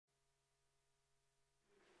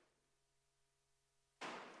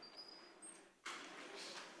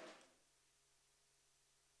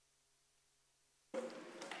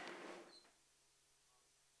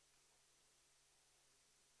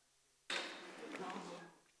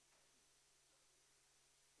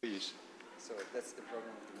So that's the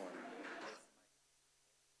program of the morning.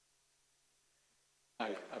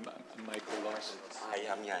 Hi, I'm Michael Lars. Hi,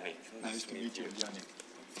 I'm Yannick. Nice to meet you, Yannick.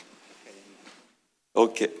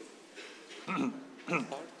 Okay.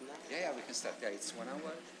 Yeah, we can start. Yeah, it's 1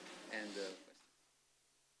 hour. And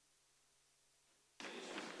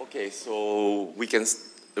Okay, so we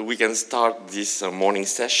can start this morning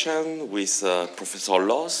session with Professor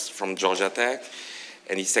Loss from Georgia Tech,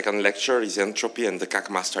 and his second lecture is Entropy and the CAC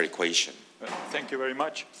master equation. Thank you very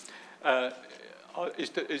much. Is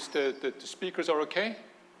the speakers are okay?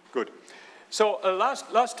 Good. So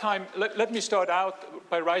last time, let me start out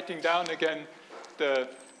by writing down again the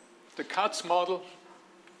Katz model.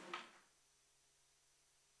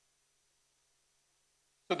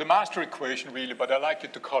 So the master equation, really, but I like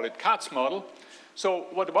it to call it Katz model. So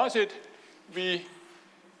what was it? We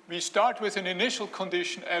start with an initial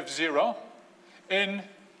condition F0 in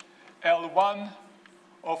L1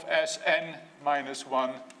 of Sn minus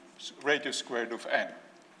 1 radius squared of n.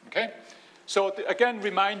 Okay? So again,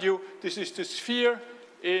 remind you, this is the sphere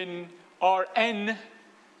in Rn.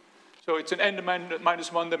 So it's an n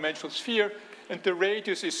minus 1 dimensional sphere, and the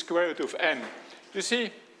radius is square root of n. You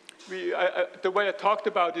see, the way I talked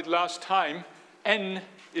about it last time, n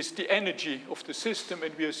is the energy of the system,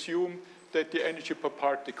 and we assume that the energy per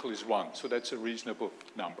particle is 1. So that's a reasonable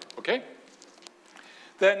number, okay?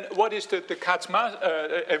 Then what is the Katz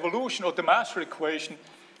evolution of the master equation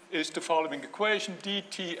is the following equation,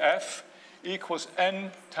 dTf equals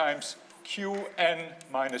n times Qn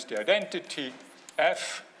minus the identity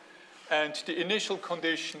f, and the initial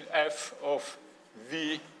condition f of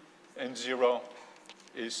v and 0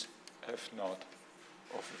 is f naught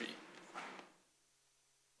of v.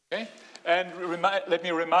 Okay? And let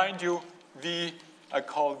me remind you, v, I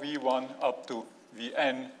call v1 up to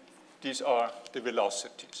vn. These are the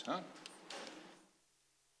velocities. Huh?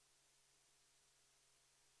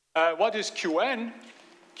 What is Qn?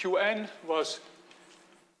 Qn was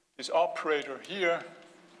this operator here.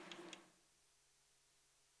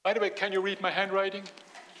 By the way, can you read my handwriting?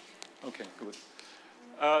 Okay, good.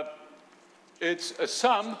 It's a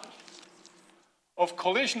sum of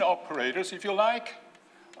collision operators, if you like,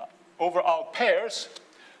 over all pairs.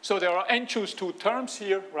 So there are n choose 2 terms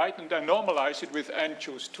here, right? And I normalize it with n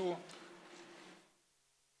choose 2.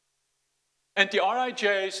 And the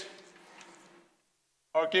Rij's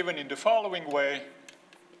are given in the following way.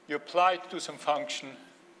 You apply it to some function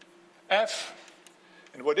f,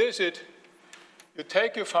 and what is it? You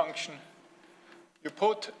take your function, you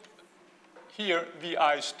put here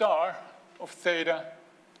vi star of theta,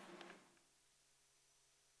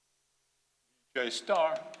 j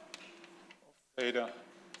star of theta,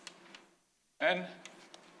 and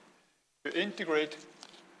you integrate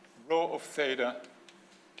rho of theta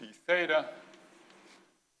d theta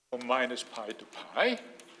from minus pi to pi.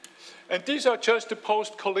 And these are just the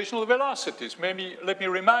post-collisional velocities. Maybe let me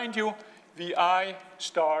remind you, vi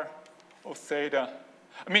star of theta.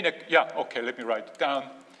 Let me write it down.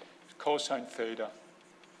 Cosine theta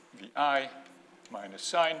vi minus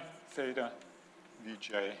sine theta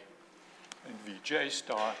vj, and vj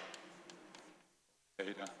star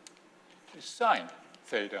theta is sine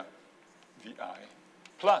theta vi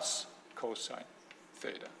plus cosine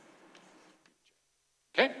theta.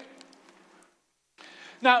 Okay?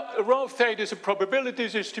 Now, rho of theta is a probability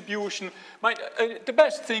distribution. The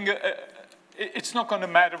best thing, it's not going to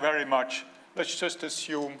matter very much. Let's just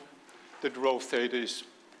assume that rho of theta is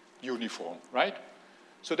uniform, right?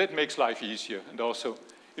 So that makes life easier, and also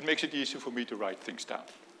it makes it easier for me to write things down.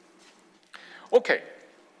 Okay.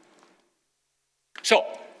 So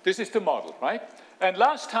this is the model, right? And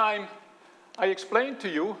last time I explained to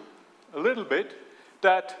you a little bit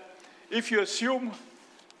that if you assume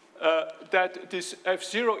that this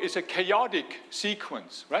F0 is a chaotic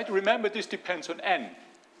sequence, right? Remember, this depends on n,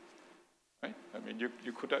 right? I mean,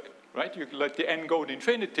 you could, right? You let the n go to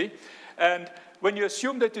infinity. And when you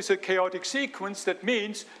assume that it's a chaotic sequence, that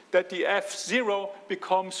means that the F0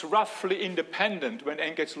 becomes roughly independent when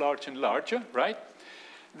n gets larger and larger, right?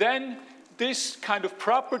 Then this kind of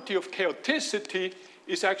property of chaoticity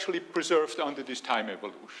is actually preserved under this time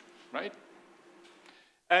evolution, right?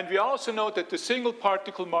 And we also know that the single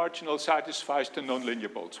particle marginal satisfies the nonlinear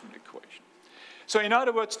Boltzmann equation. So in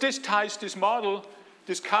other words, this ties this model,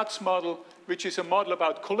 this Katz model, which is a model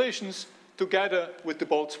about collisions, together with the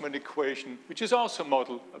Boltzmann equation, which is also a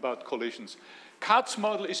model about collisions. Katz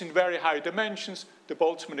model is in very high dimensions, the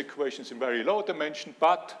Boltzmann equation is in very low dimension,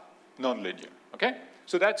 but nonlinear, okay?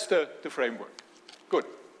 So that's the framework. Good.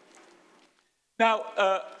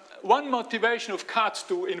 Now, one motivation of Katz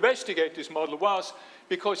to investigate this model was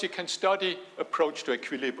because you can study approach to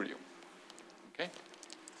equilibrium. Okay?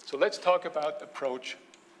 So let's talk about approach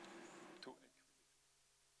to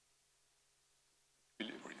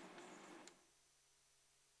equilibrium.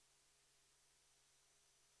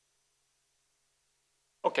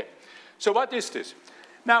 Okay, so what is this?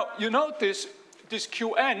 Now, you notice this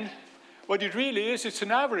Qn, what it really is, it's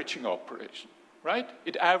an averaging operation, right?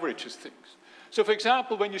 It averages things. So, for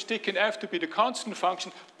example, when you stick in f to be the constant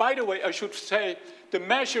function, by the way, I should say the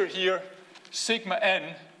measure here, sigma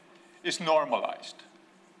n, is normalized.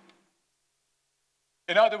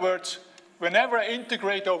 In other words, whenever I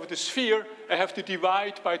integrate over the sphere, I have to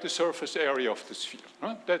divide by the surface area of the sphere.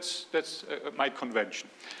 Huh? That's my convention.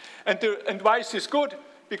 And why is this good?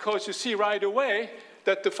 Because you see right away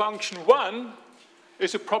that the function 1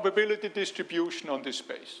 is a probability distribution on this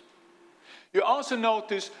space. You also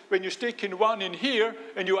notice when you stick in 1 in here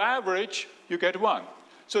and you average, you get 1.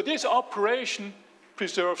 So this operation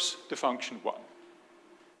preserves the function 1.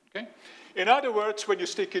 Okay? In other words, when you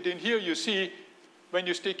stick it in here, you see when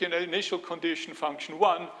you stick in an initial condition function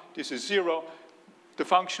 1, this is 0. The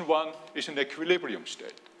function 1 is an equilibrium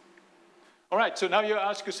state. All right, so now you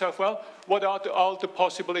ask yourself, well, what are all the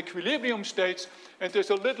possible equilibrium states? And there's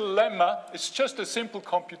a little lemma. It's just a simple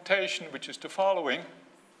computation, which is the following.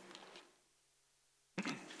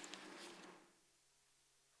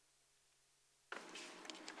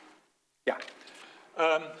 Yeah.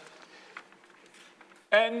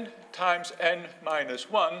 N times n minus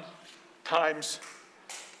 1 times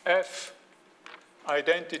f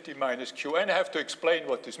identity minus qn. I have to explain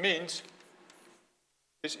what this means.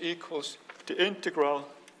 This equals the integral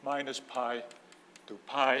minus pi to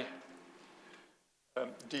pi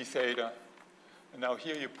d theta. And now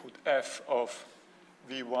here you put f of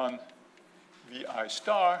v1 vi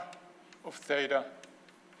star of theta,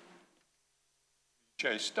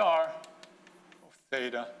 j star of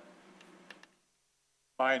theta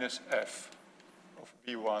minus f of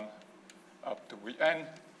v1 up to vn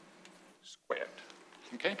squared.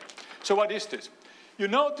 Okay? So what is this? You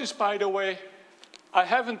notice, by the way, I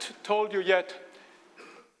haven't told you yet,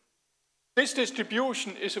 this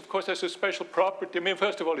distribution is, of course, has a special property. I mean,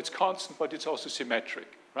 first of all, it's constant, but it's also symmetric,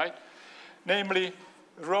 right? Namely,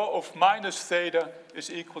 rho of minus theta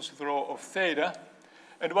is equal to the rho of theta.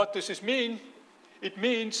 And what does this mean? It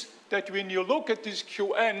means that when you look at this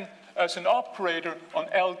Qn as an operator on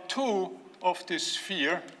L2 of this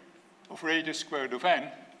sphere of radius squared of n,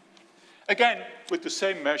 again, with the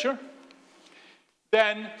same measure,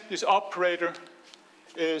 then this operator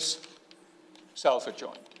is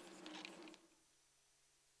self-adjoint.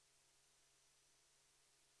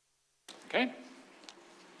 Okay?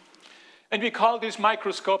 And we call this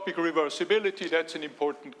microscopic reversibility. That's an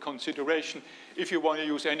important consideration if you want to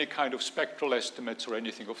use any kind of spectral estimates or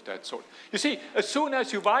anything of that sort. You see, as soon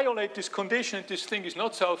as you violate this condition and this thing is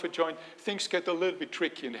not self-adjoint, things get a little bit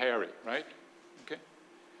tricky and hairy, right? Okay?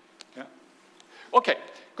 Yeah. Okay,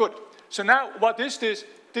 good. So now what is this?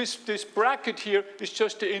 This bracket here is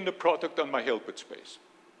just the inner product on my Hilbert space,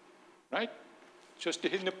 right? Just the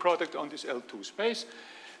inner product on this L2 space.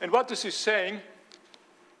 And what this is saying,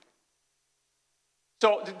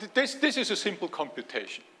 so this is a simple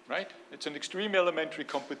computation, right? It's an extreme elementary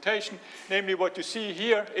computation. Namely, what you see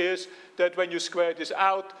here is that when you square this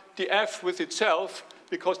out, the f with itself,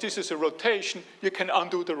 because this is a rotation, you can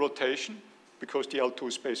undo the rotation, because the L2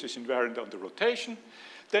 space is invariant on the rotation.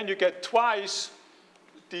 Then you get twice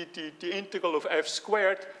the integral of f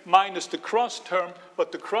squared minus the cross term,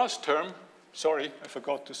 but the cross term, sorry, I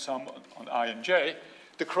forgot to sum on I and j,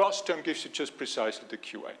 the cross term gives you just precisely the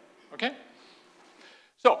Qa, okay?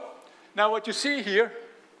 So, now what you see here,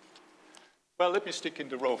 well, let me stick in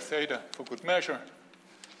the rho of theta for good measure,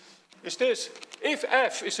 is this. If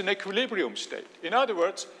f is an equilibrium state, in other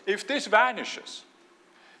words, if this vanishes,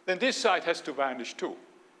 then this side has to vanish too.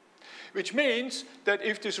 Which means that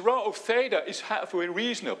if this rho of theta is halfway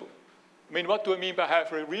reasonable, I mean, what do I mean by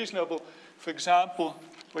halfway reasonable? For example,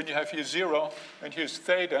 when you have here 0 and here's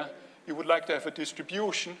theta, you would like to have a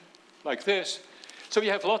distribution like this. So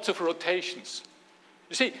you have lots of rotations.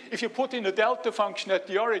 You see, if you put in a delta function at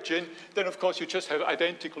the origin, then of course you just have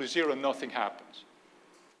identically 0 and nothing happens.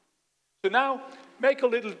 So now, make a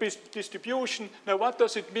little bit distribution. Now, what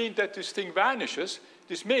does it mean that this thing vanishes?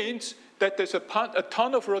 This means that there's a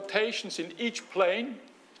ton of rotations in each plane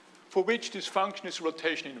for which this function is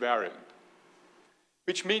rotation invariant.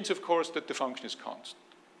 Which means, of course, that the function is constant.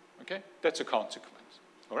 Okay? That's a consequence.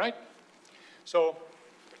 All right? So,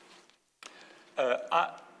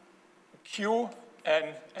 Q and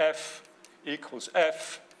F equals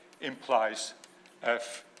F implies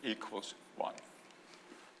F equals 1.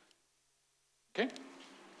 Okay?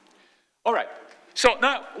 All right. So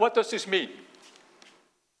now, what does this mean?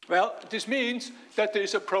 Well, this means that there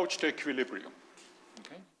is approach to equilibrium.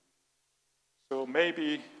 Okay? So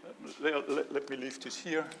maybe, let me leave this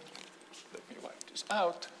here. Let me wipe this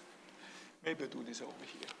out. Maybe I'll do this over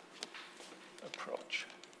here. Approach.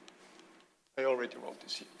 I already wrote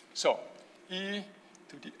this here. So, e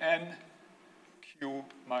to the n q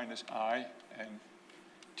minus I and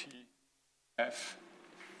t f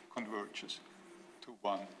converges to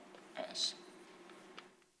 1s.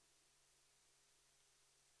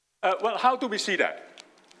 Well, how do we see that?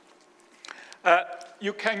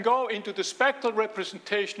 You can go into the spectral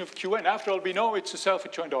representation of Qn. After all, we know it's a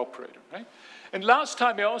self-adjoint operator, right? And last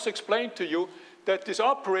time I also explained to you that this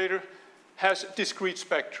operator has discrete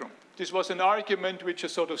spectrum. This was an argument which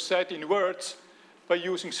is sort of said in words by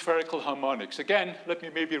using spherical harmonics. Again, let me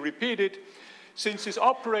maybe repeat it. Since this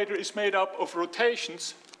operator is made up of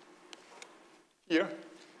rotations here,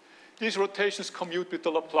 these rotations commute with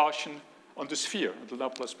the Laplacian on the sphere, the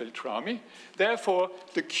Laplace Beltrami. Therefore,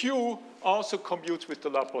 the Q also commutes with the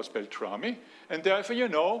Laplace Beltrami, and therefore you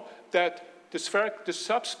know that the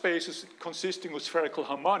subspaces consisting of spherical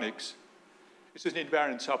harmonics is an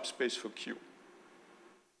invariant subspace for Q.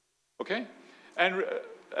 Okay? And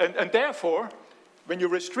therefore, when you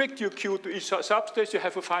restrict your Q to each subspace, you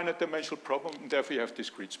have a finite dimensional problem, and therefore you have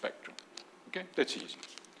discrete spectrum. Okay? That's easy.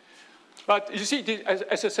 But you see,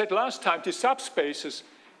 as I said last time, these subspaces,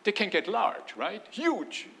 they can get large, right?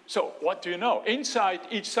 Huge. So what do you know? Inside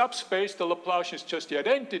each subspace, the Laplacian is just the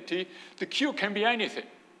identity. The Q can be anything.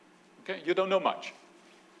 Okay? You don't know much.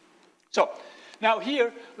 So now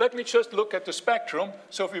here, let me just look at the spectrum.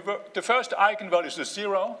 So the first eigenvalue is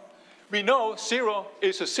 0. We know 0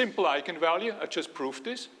 is a simple eigenvalue. I just proved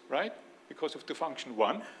this, right? Because of the function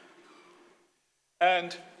 1.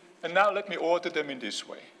 And now let me order them in this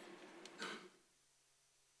way.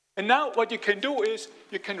 And now what you can do is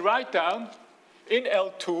you can write down in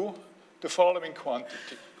L2 the following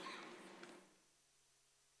quantity.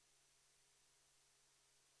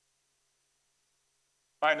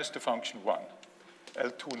 Minus the function 1,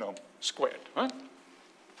 L2 norm squared. Huh?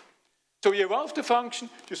 So you evolve the function,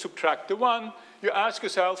 you subtract the 1, you ask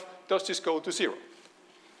yourself, does this go to 0?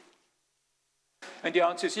 And the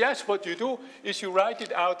answer is yes. What you do is you write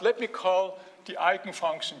it out. Let me call the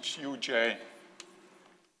eigenfunction Qj.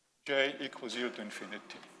 J equals 0 to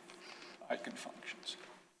infinity, eigenfunctions.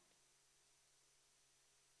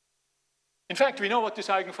 In fact, we know what these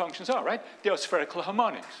eigenfunctions are, right? They are spherical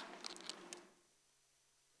harmonics.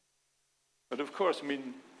 But of course, I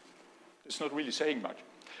mean, it's not really saying much.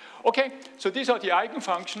 Okay, so these are the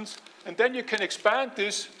eigenfunctions, and then you can expand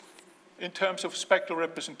this in terms of spectral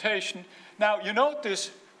representation. Now, you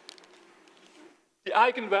notice the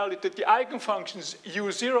eigenvalue, that the eigenfunctions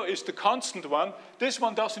u0 is the constant one. This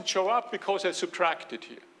one doesn't show up because I subtracted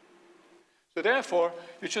here. So therefore,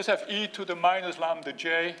 you just have e to the minus lambda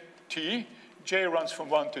j t. J runs from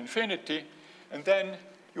 1 to infinity. And then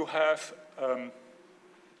you have,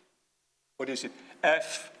 what is it?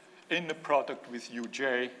 F in the product with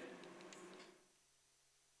uj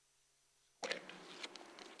squared.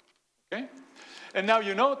 Okay? And now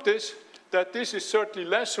you notice that this is certainly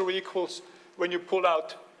less or equals when you pull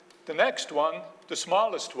out the next one, the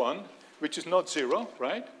smallest one, which is not 0,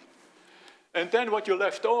 right? And then what you're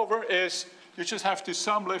left over is you just have this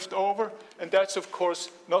sum left over, and that's, of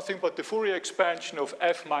course, nothing but the Fourier expansion of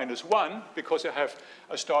f minus 1, because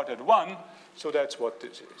I start at 1, so that's what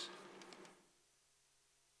this is.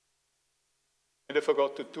 And I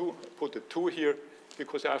forgot to put a 2 here,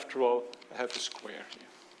 because after all, I have a square here,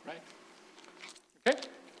 right? Okay?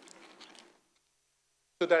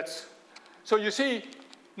 So you see,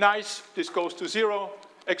 nice, this goes to 0,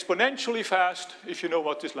 exponentially fast, if you know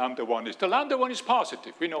what this lambda 1 is. The lambda 1 is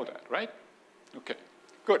positive, we know that, right? Okay,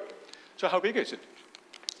 good. So how big is it?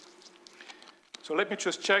 So let me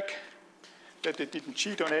just check that they didn't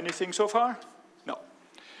cheat on anything so far. No.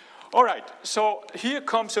 All right, so here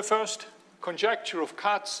comes the first conjecture of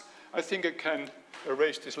Katz. I think I can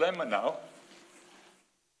erase this lemma now.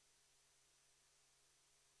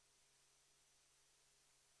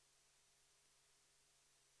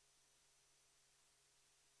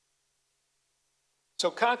 So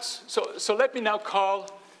Katz, so let me now call,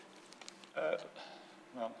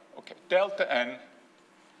 delta n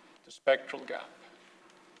the spectral gap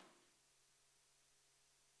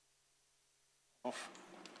of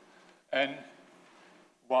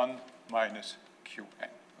n1 minus qn,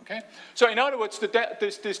 okay? So in other words,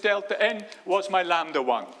 this delta n was my lambda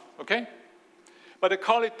 1, okay? But I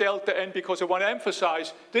call it delta n because I want to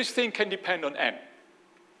emphasize this thing can depend on n,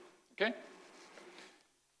 okay?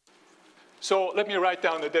 So let me write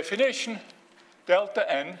down the definition.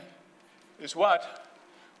 Delta n is what?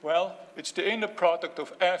 Well, it's the inner product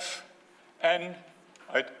of f n,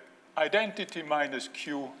 identity minus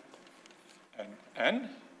q and n,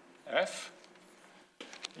 f.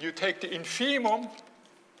 You take the infimum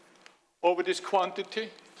over this quantity,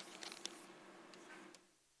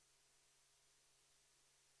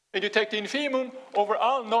 and you take the infimum over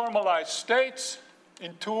all normalized states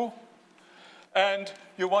in 2, and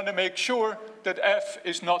you want to make sure that f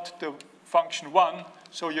is not the function 1,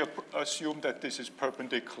 so you assume that this is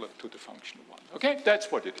perpendicular to the function 1. Okay,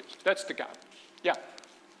 that's what it is. That's the gap. Yeah?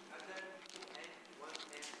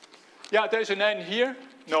 Yeah, there's an n here.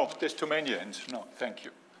 No, there's too many n's. No, thank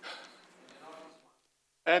you.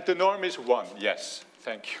 And the norm is 1. Yes,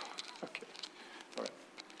 thank you. Okay. All right.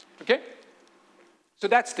 Okay? So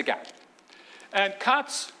that's the gap. And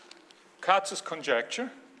Katz's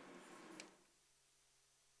conjecture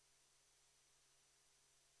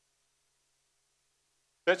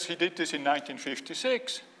he did this in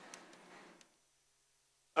 1956.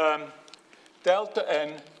 Delta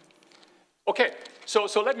n. Okay, so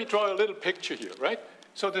let me draw a little picture here, right?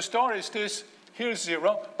 So the story is this. Here's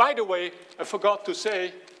 0. By the way, I forgot to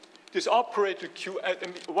say, this operator Q,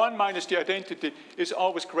 1 minus the identity is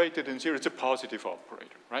always greater than 0. It's a positive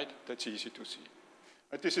operator, right? That's easy to see.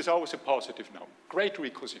 But this is always a positive number. Greater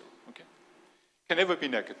equals 0, okay? Can never be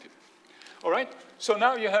negative. All right? So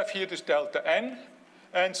now you have here this delta n,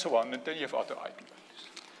 and so on, and then you have other eigenvalues.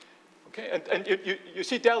 Okay, and you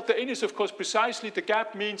see delta n is, of course, precisely the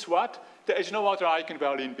gap means what? There is no other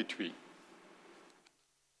eigenvalue in between.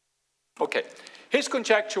 Okay, his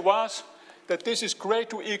conjecture was that this is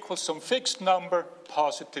greater or equal some fixed number,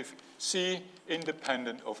 positive, C,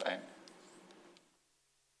 independent of n.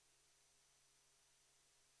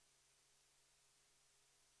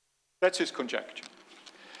 That's his conjecture.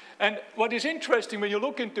 And what is interesting when you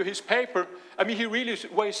look into his paper, I mean, he really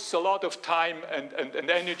wastes a lot of time and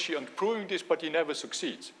energy on proving this, but he never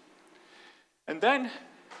succeeds. And then,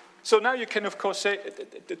 so now you can, of course, say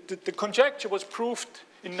the conjecture was proved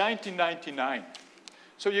in 1999.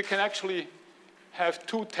 So you can actually have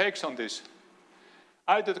two takes on this.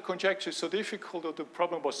 Either the conjecture is so difficult or the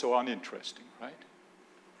problem was so uninteresting, right?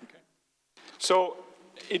 Okay. So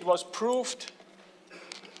it was proved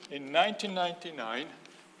in 1999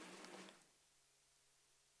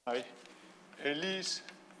 by Elise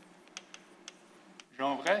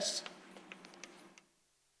Jean-Vresse.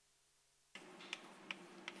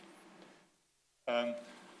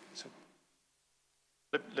 So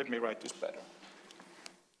let me write this better.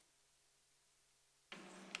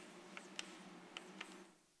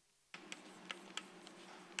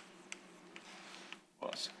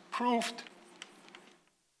 Was proved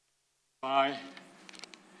by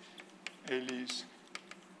Elise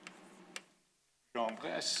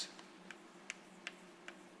Jean-Vresse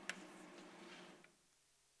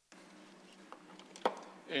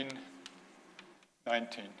in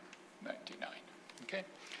 1999. Okay?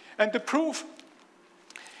 And the proof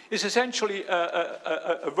is essentially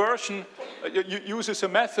a version, uses a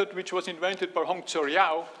method which was invented by Hongzhou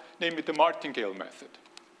Liao, namely the martingale method.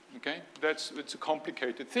 Okay? It's a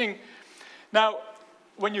complicated thing. Now,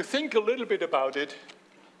 when you think a little bit about it,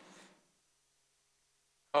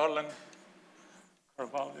 Carvalho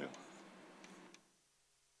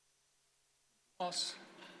was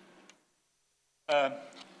in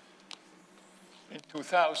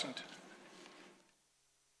 2000,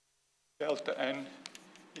 delta n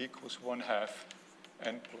equals 1/2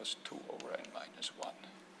 n plus 2 over n minus 1.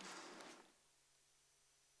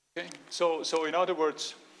 Okay, so in other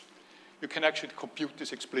words, you can actually compute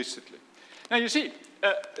this explicitly. Now you see,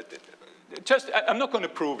 I'm not going to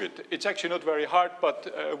prove it. It's actually not very hard,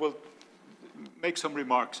 but I will make some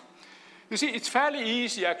remarks. You see, it's fairly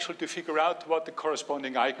easy actually to figure out what the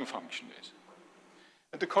corresponding eigenfunction is.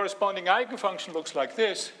 And the corresponding eigenfunction looks like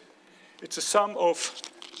this. It's a sum of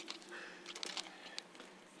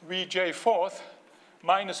Vj4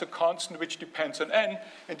 minus a constant which depends on n,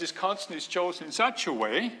 and this constant is chosen in such a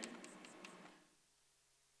way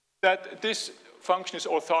that this function is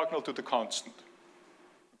orthogonal to the constant.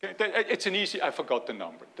 Okay? It's an easy, I forgot the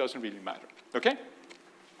number, it doesn't really matter. Okay?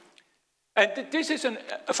 And this is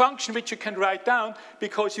a function which you can write down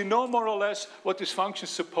because you know more or less what this function is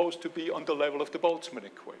supposed to be on the level of the Boltzmann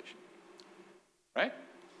equation. Right?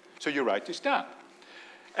 So you write this down.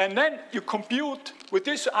 And then you compute with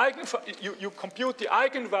this you compute the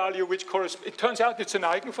eigenvalue which corresponds. It turns out it's an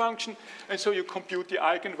eigenfunction, and so you compute the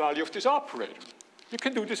eigenvalue of this operator. You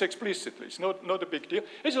can do this explicitly. It's not a big deal.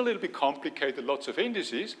 It's a little bit complicated, lots of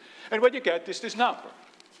indices, and what you get is this number.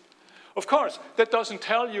 Of course, that doesn't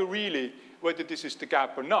tell you really whether this is the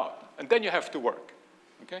gap or not, and then you have to work.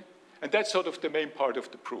 Okay? And that's sort of the main part of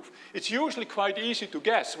the proof. It's usually quite easy to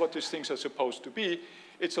guess what these things are supposed to be.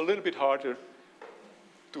 It's a little bit harder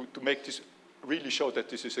to make this really show that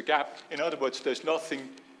this is a gap. In other words, there's nothing,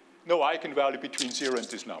 no eigenvalue between 0 and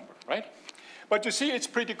this number, right? But you see, it's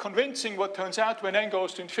pretty convincing. What turns out when n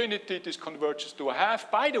goes to infinity, this converges to a half.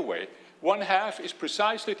 By the way, 1/2 is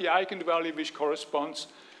precisely the eigenvalue which corresponds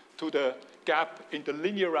to the gap in the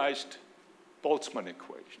linearized Boltzmann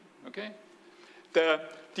equation, okay?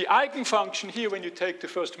 The eigenfunction here, when you take the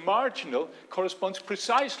first marginal, corresponds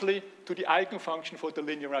precisely to the eigenfunction for the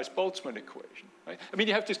linearized Boltzmann equation, right? I mean,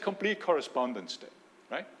 you have this complete correspondence there,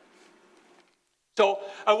 right? So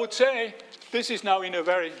I would say this is now in a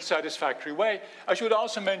very satisfactory way. I should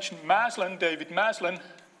also mention Maslin, David Maslin.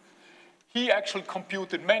 He actually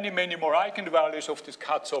computed many, many more eigenvalues of this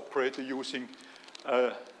Katz operator using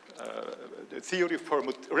the theory of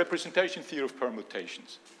representation theory of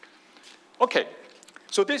permutations. Okay,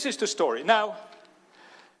 so this is the story. Now,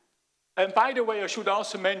 and by the way, I should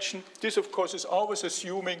also mention, this of course is always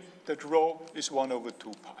assuming that rho is 1 over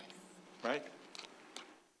 2 pi, right?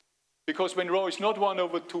 Because when rho is not 1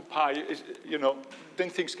 over 2 pi, you know, then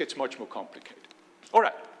things get much more complicated. All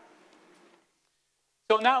right.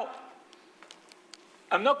 So now,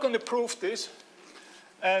 I'm not going to prove this,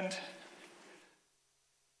 and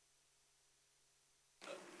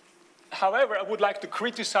however, I would like to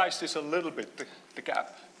criticize this a little bit, the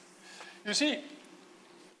gap. You see,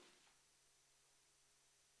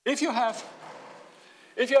 if you have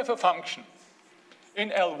a function in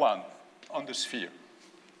L1 on the sphere,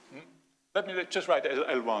 let me just write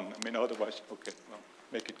L1. I mean, otherwise, okay, well,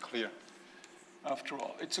 make it clear. After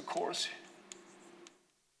all, it's a course.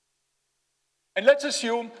 And let's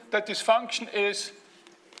assume that this function is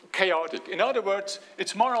chaotic. In other words,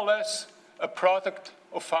 it's more or less a product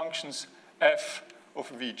of functions f of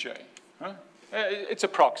Vj. Huh? It's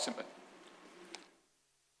approximate.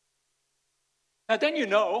 Now then you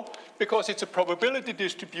know, because it's a probability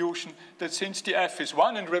distribution, that since the f is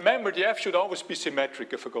 1, and remember the f should always be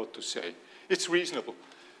symmetric, I forgot to say. It's reasonable.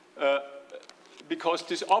 Because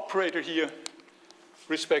this operator here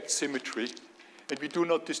respects symmetry, and we do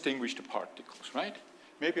not distinguish the particles, right?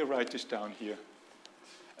 Maybe I'll write this down here,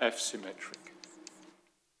 f symmetric.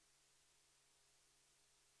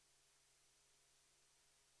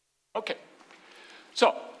 Okay,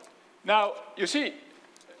 so now you see,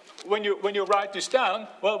 when you write this down,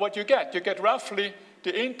 well, what you get roughly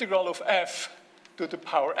the integral of f to the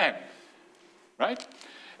power n, right?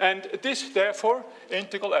 And this, therefore,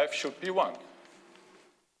 integral f should be 1.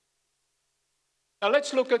 Now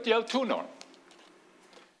let's look at the L2 norm.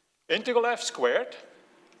 Integral f squared,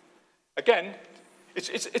 again,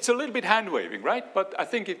 it's a little bit hand-waving, right? But I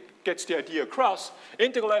think it gets the idea across.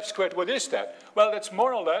 Integral f squared, what is that? Well, that's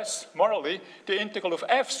more or less, morally, the integral of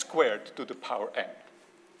f squared to the power n.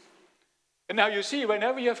 And now you see,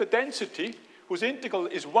 whenever you have a density whose integral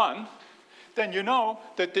is 1, then you know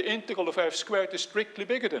that the integral of f squared is strictly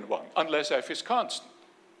bigger than 1, unless f is constant.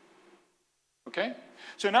 Okay?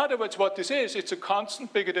 So in other words, what this is, it's a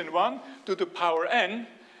constant bigger than 1 to the power n.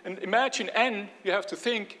 And imagine n, you have to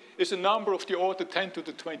think, is a number of the order 10 to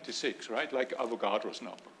the 26, right? Like Avogadro's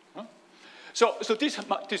number. Huh? So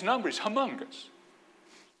this number is humongous,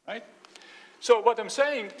 right? So what I'm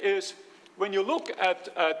saying is, when you look at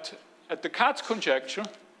the Katz conjecture,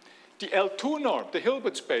 the L2 norm, the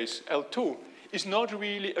Hilbert space L2, is not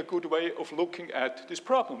really a good way of looking at this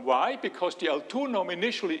problem. Why? Because the L2 norm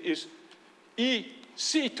initially is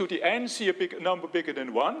c to the n, c a number bigger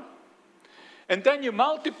than 1. And then you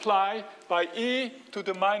multiply by e to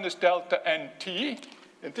the minus delta nt,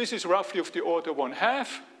 and this is roughly of the order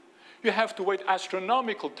 1/2. You have to wait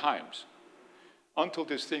astronomical times until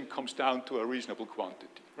this thing comes down to a reasonable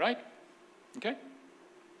quantity, right? Okay?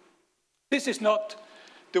 This is not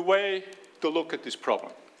the way to look at this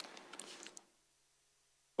problem.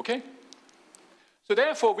 Okay? So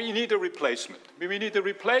therefore, we need a replacement. We need a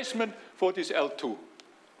replacement for this L2.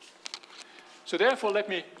 So therefore, let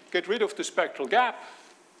me get rid of the spectral gap.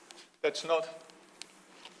 That's not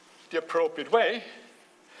the appropriate way.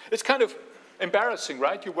 It's kind of embarrassing,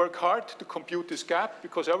 right? You work hard to compute this gap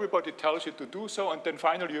because everybody tells you to do so, and then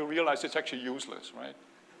finally you realize it's actually useless, right?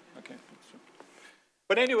 Okay.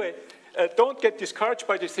 But anyway, don't get discouraged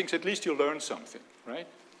by these things. At least you learn something, right?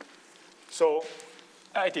 So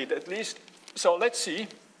I did, at least. So let's see.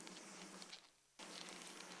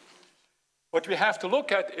 What we have to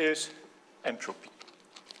look at is entropy.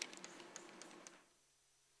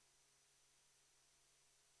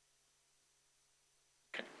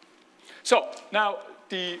 Okay. So now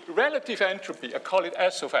the relative entropy, I call it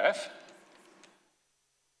S of f.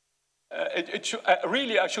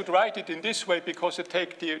 really, I should write it in this way because I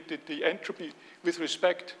take the entropy with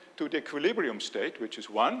respect to the equilibrium state, which is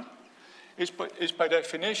 1, is by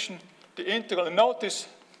definition the integral. And notice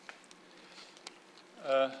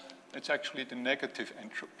it's actually the negative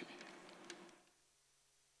entropy.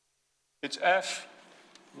 It's F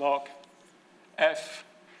log F.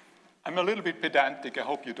 I'm a little bit pedantic, I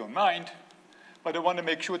hope you don't mind, but I want to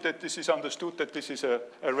make sure that this is understood that this is a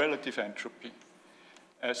relative entropy.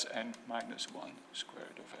 Sn minus 1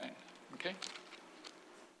 squared of n, okay?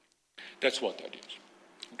 That's what that is,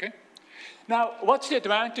 okay? Now, what's the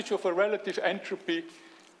advantage of a relative entropy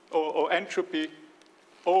or entropy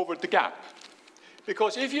over the gap?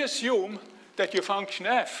 Because if you assume that your function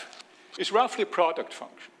f is roughly a product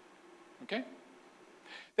function, okay?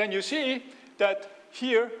 Then you see that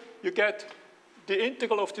here you get the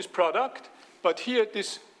integral of this product, but here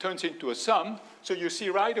this turns into a sum. So you see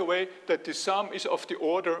right away that the sum is of the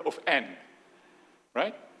order of n,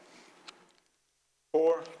 right?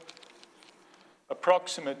 For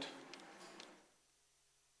approximate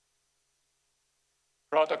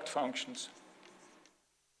product functions.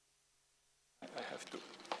 I have to.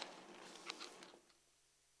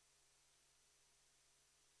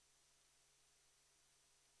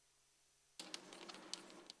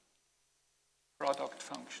 Product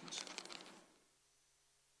functions.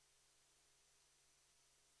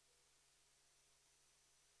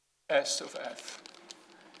 S of f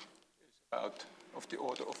is about of the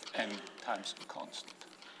order of n times a constant.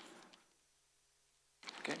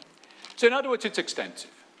 Okay? So in other words, it's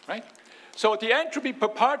extensive, right? So the entropy per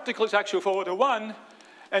particle is actually of order 1,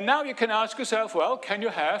 and now you can ask yourself, well, can you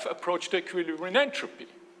have approach to equilibrium entropy?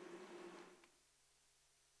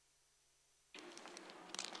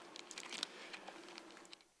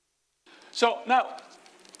 So now,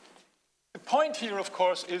 the point here, of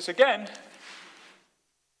course, is again,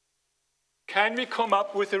 can we come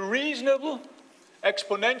up with a reasonable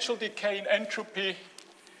exponential decay in entropy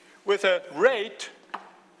with a rate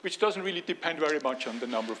which doesn't really depend very much on the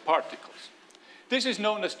number of particles? This is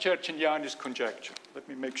known as Cherchenyanni's conjecture. Let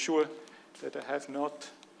me make sure that I have not.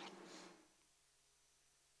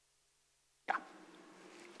 Yeah.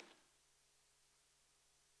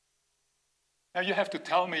 Now you have to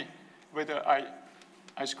tell me whether I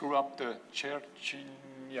screw up the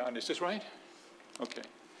Cherchenyanni. Is this right? Okay.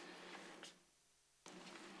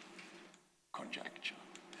 Conjecture.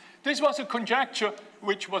 This was a conjecture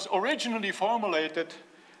which was originally formulated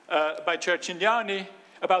by Cherchenyanni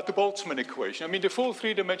about the Boltzmann equation. I mean, the full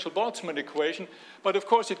three-dimensional Boltzmann equation, but of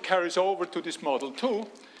course it carries over to this model too,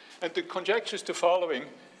 and the conjecture is the following.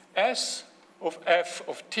 S of f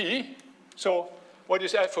of t, so what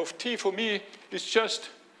is f of t for me is just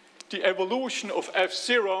the evolution of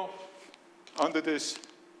f0 under this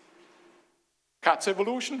Katz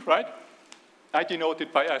evolution, right? I denote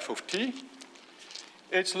it by f of t.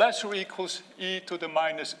 It's less or equals e to the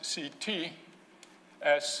minus ct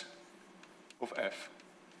s of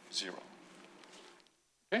f0.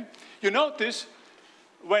 Okay? You notice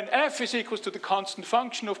when f is equals to the constant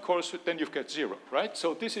function, of course, then you get 0, right?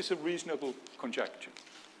 So this is a reasonable conjecture.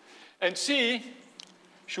 And c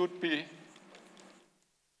should be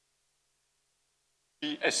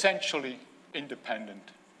essentially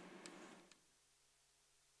independent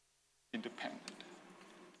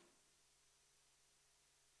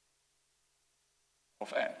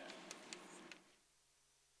of n.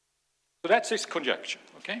 So that's this conjecture,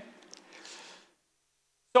 okay?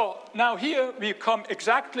 So now here we come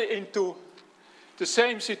exactly into the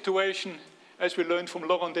same situation as we learned from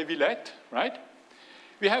Laurent de Villette, right?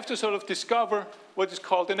 We have to sort of discover what is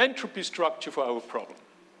called an entropy structure for our problem.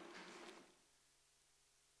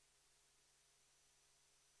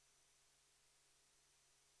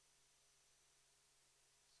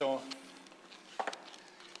 So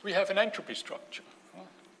we have an entropy structure.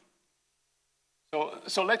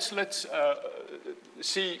 So let's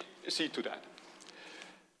see to that.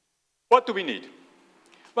 What do we need?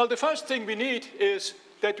 Well, the first thing we need is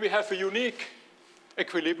that we have a unique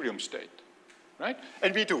equilibrium state, right?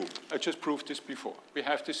 And we do. I just proved this before. We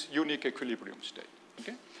have this unique equilibrium state,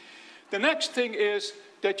 okay? The next thing is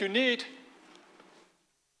that you need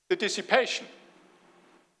the dissipation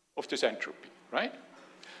of this entropy, right?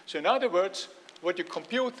 So in other words, what you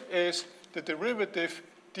compute is the derivative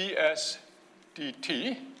ds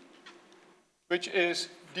dt, which is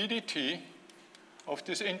ddt of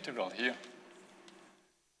this integral here.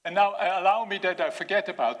 And now allow me that I forget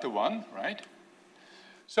about the 1, right?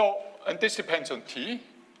 So, and this depends on t.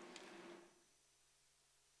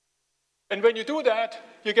 And when you do that,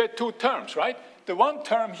 you get two terms, right? The one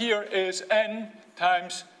term here is n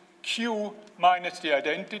times q minus the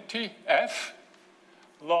identity f,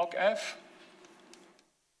 log f.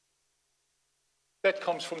 That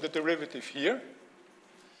comes from the derivative here.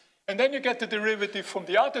 And then you get the derivative from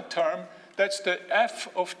the other term. That's the f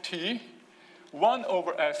of t, 1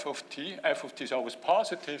 over f of t is always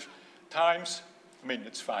positive, times, I mean,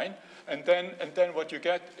 it's fine. And then what you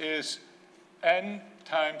get is n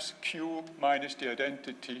times q minus the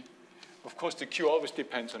identity. Of course, the q always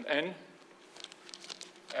depends on n,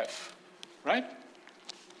 f, right?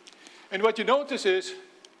 And what you notice is,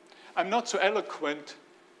 I'm not so eloquent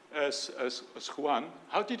as Juan.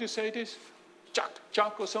 How did you say this?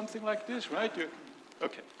 Chuck or something like this, right?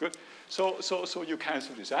 Okay, good. So you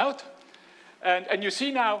cancel this out. And you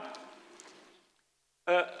see now,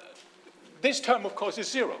 this term, of course, is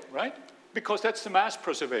 0, right? Because that's the mass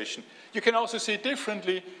preservation. You can also see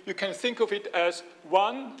differently. You can think of it as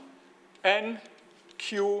 1 n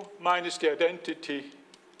q minus the identity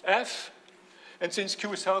f. And since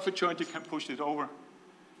q is self-adjoint, you can push it over.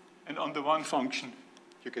 And on the one function,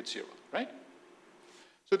 you get 0, right?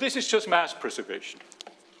 So this is just mass preservation.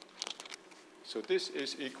 So this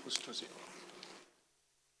is equals to 0.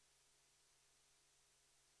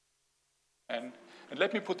 And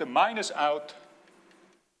let me put the minus out.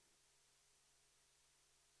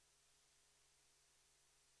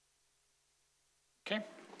 Okay.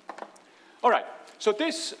 All right. So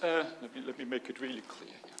this, let me make it really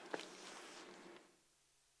clear.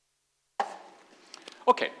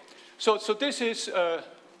 Okay. So this is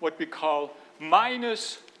what we call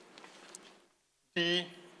minus d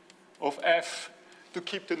of f, to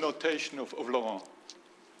keep the notation of Laurent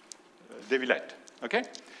de Villette. Okay.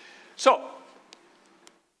 So.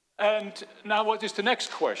 And now what is the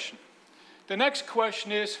next question? The next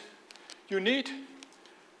question is, you need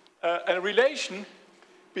a relation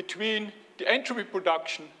between the entropy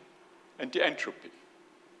production and the entropy,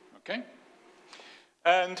 okay?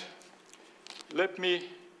 And let me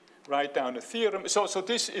write down a theorem. So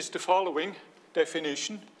this is the following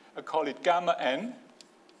definition. I call it gamma n.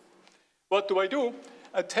 What do?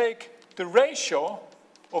 I take the ratio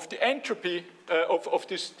of the entropy of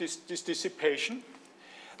this dissipation.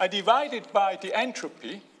 I divide it by the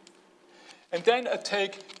entropy, and then I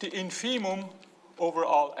take the infimum over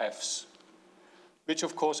all f's, which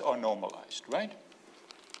of course are normalized, right?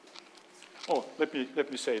 Oh, let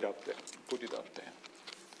me say it up there, put it up there.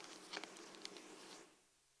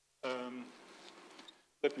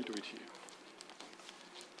 Let me do it here.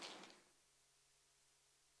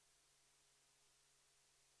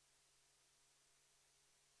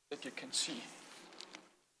 That you can see.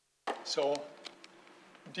 So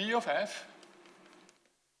d of f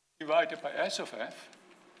divided by s of f,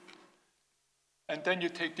 and then you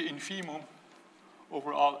take the infimum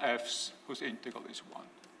over all f's whose integral is 1.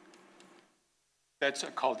 That's,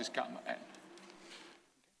 I call this gamma n.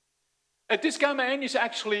 And this gamma n is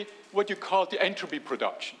actually what you call the entropy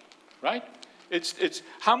production, right? It's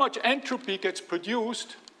how much entropy gets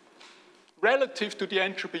produced relative to the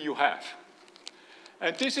entropy you have.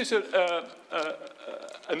 And this is a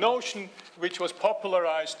notion which was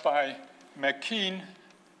popularized by McKean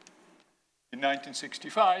in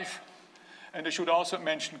 1965. And I should also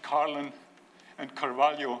mention Carlin and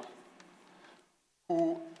Carvalho,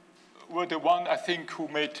 who were the one, I think, who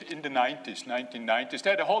made in the 1990s. They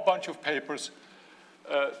had a whole bunch of papers.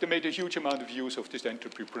 They made a huge amount of use of this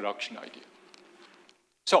entropy production idea.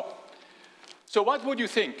 So what would you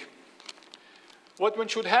think? What one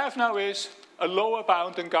should have now is a lower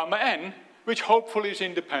bound than gamma n, which hopefully is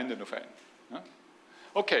independent of n.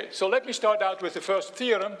 Okay, so let me start out with the first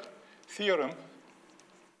theorem.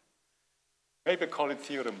 Maybe call it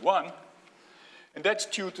theorem 1. And that's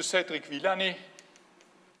due to Cédric Villani,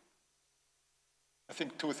 I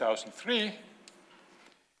think 2003.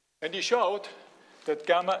 And he showed that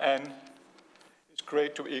gamma n is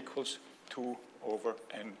greater or equals 2 over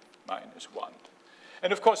n minus 1.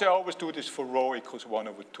 And of course, I always do this for rho equals 1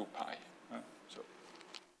 over 2 pi.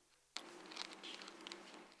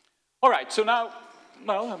 All right, so now,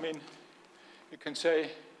 well, I mean, you can say,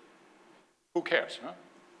 who cares? Huh?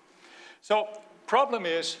 So, problem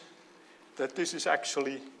is that this is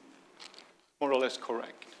actually more or less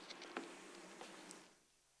correct.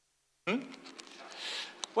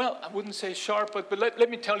 Well, I wouldn't say sharp, but let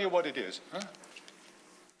me tell you what it is. Huh?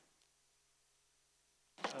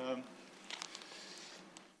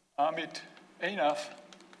 Amit Einaf.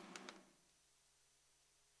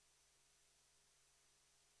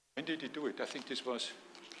 When did he do it? I think it's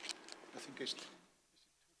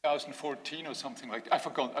 2014 or something like that. I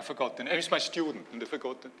forgot the name. He's my student, and I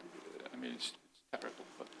forgot that. I mean, it's terrible.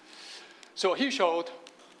 But. So he showed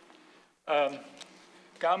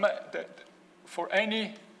for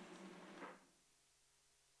any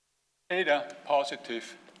eta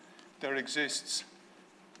positive, there exists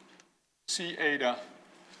C eta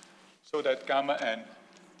so that gamma n is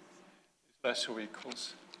less or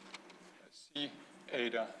equals C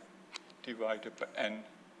eta divided by n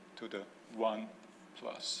to the 1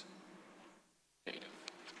 plus eta.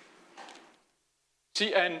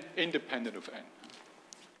 Cn independent of n.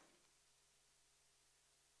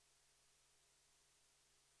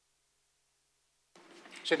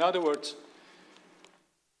 So in other words,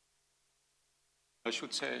 I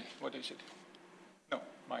should say, what is it? No,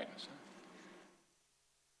 minus.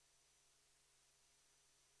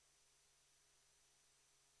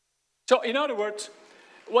 So in other words,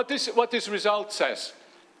 what this result says,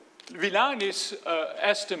 Villani's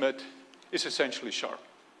estimate is essentially sharp.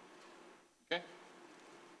 Okay?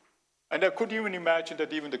 And I could even imagine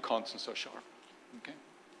that even the constants are sharp. Okay?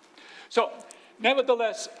 So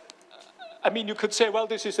nevertheless, I mean, you could say, well,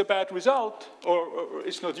 this is a bad result, or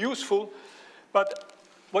it's not useful, but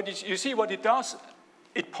you see what it does,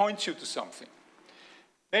 it points you to something.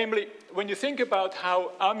 Namely, when you think about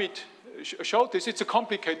how Amit showed this, it's a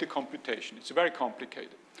complicated computation. It's very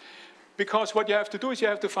complicated. Because what you have to do is you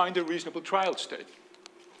have to find a reasonable trial state.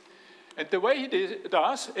 And the way it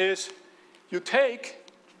does is you take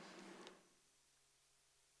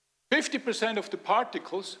 50% of the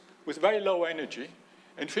particles with very low energy,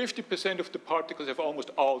 and 50% of the particles have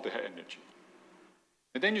almost all the energy.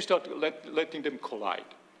 And then you start letting them collide.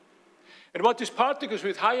 And what these particles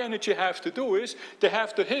with high energy have to do is they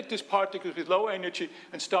have to hit these particles with low energy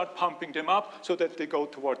and start pumping them up so that they go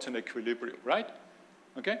towards an equilibrium, right?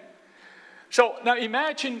 Okay? So now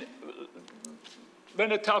imagine,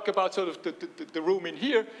 when I talk about sort of the room in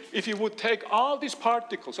here, if you would take all these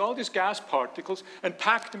particles, all these gas particles, and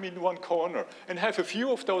pack them in one corner, and have a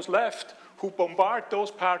few of those left who bombard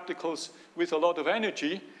those particles with a lot of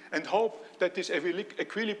energy, and hope that this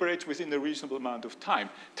equilibrates within a reasonable amount of time.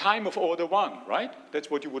 Time of order 1, right? That's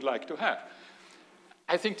what you would like to have.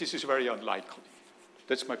 I think this is very unlikely.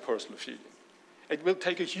 That's my personal feeling. It will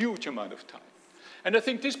take a huge amount of time. And I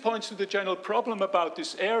think this points to the general problem about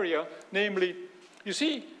this area, namely, you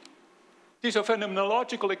see, these are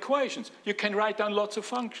phenomenological equations. You can write down lots of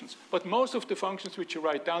functions, but most of the functions which you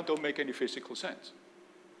write down don't make any physical sense.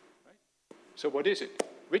 Right? So what is it?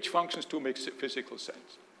 Which functions do make physical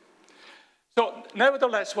sense? So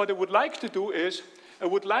nevertheless, what I would like to do is, I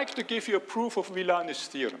would like to give you a proof of Villani's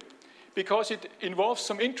theorem, because it involves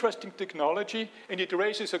some interesting technology, and it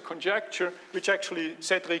raises a conjecture which actually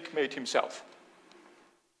Cedric made himself.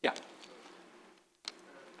 Yeah.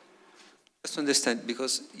 Just to understand,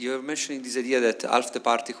 because you're mentioning this idea that half the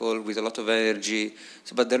particle with a lot of energy,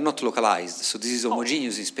 but they're not localized, so this is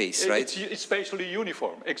homogeneous in space, right? It's spatially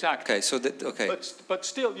uniform, exactly. Okay, so that, okay. But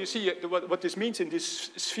still, you see, what this means in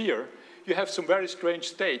this sphere, you have some very strange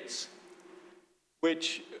states,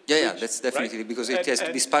 which... Yeah, that's definitely, right? Because it has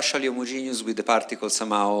to be spatially homogeneous with the particles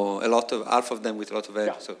somehow, half of them with a lot of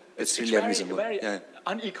energy, so it's really unreasonable. Very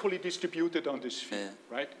unequally distributed on this sphere,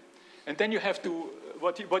 right? And then you have to,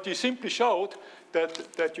 what you simply showed,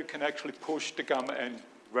 that you can actually push the gamma n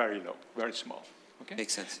very low, very small. Okay?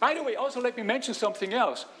 Makes sense. By the way, also let me mention something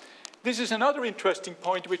else. This is another interesting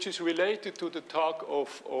point which is related to the talk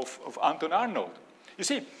of Anton Arnold. You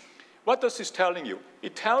see, what does this telling you?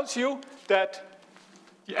 It tells you that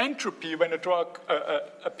the entropy, when I draw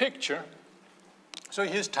a picture, so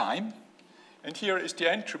here's time, and here is the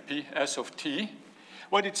entropy S of t.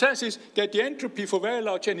 What it says is that the entropy for very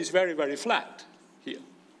large n is very, very flat here,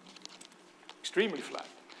 extremely flat.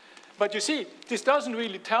 But you see, this doesn't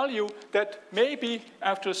really tell you that maybe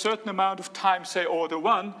after a certain amount of time, say order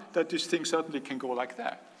 1, that this thing suddenly can go like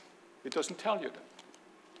that. It doesn't tell you that.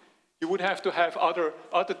 You would have to have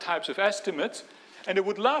other types of estimates, and I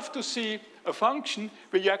would love to see a function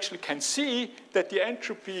where you actually can see that the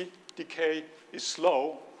entropy decay is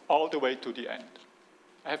slow all the way to the end.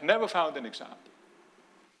 I have never found an example.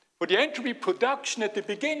 For the entropy production at the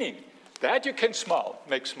beginning, that you can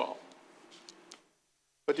make small.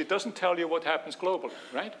 But it doesn't tell you what happens globally,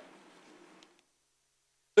 right?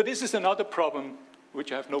 So this is another problem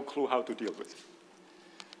which I have no clue how to deal with.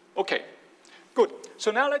 Okay, good.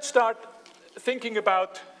 So now let's start thinking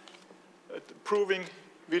about proving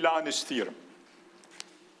Villani's theorem.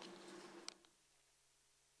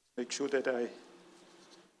 Make sure that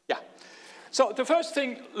yeah. So the first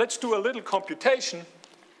thing, let's do a little computation.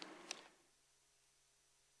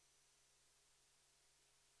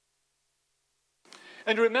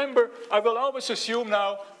 And remember, I will always assume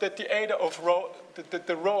now that the eta of rho,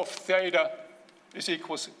 the rho of theta is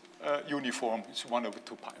equals uniform. It's 1 over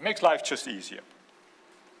 2 pi. It makes life just easier.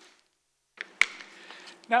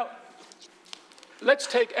 Now, let's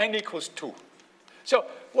take n equals 2. So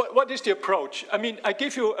what is the approach? I mean, I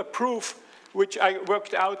give you a proof which I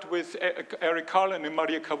worked out with Eric Carlin and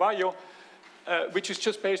Maria Carvalho, which is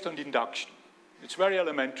just based on induction. It's very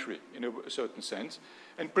elementary in a certain sense,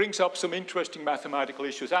 and brings up some interesting mathematical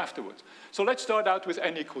issues afterwards. So let's start out with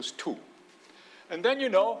n equals 2. And then you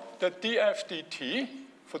know that df dt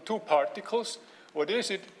for two particles, what is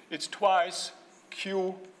it? It's twice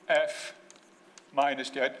qf minus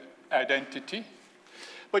the identity.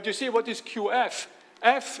 But you see, what is qf?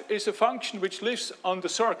 F is a function which lives on the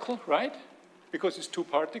circle, right? Because it's two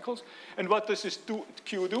particles. And what does this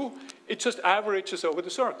q do? It just averages over the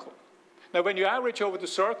circle. Now, when you average over the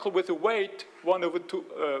circle with a weight 1 over 2,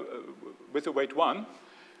 with a weight 1,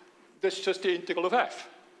 that's just the integral of f.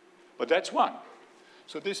 But that's 1.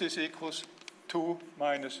 So this is equals 2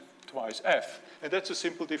 minus twice f. And that's a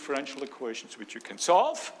simple differential equation which you can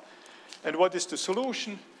solve. And what is the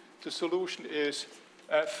solution? The solution is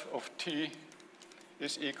f of t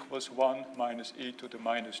is equals 1 minus e to the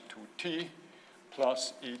minus 2t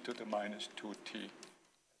plus e to the minus 2t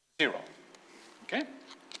 0. Okay?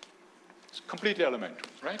 It's completely elementary,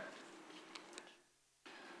 right?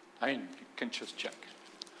 I mean, you can just check.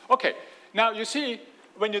 Okay, now you see,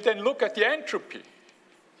 when you then look at the entropy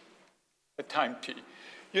at time t,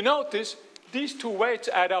 you notice these two weights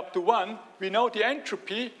add up to 1. We know the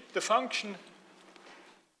entropy, the function,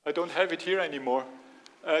 I don't have it here anymore.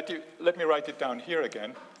 Let me write it down here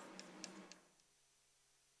again.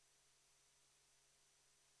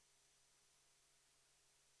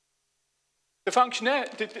 The function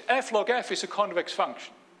f log f is a convex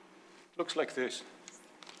function. It looks like this.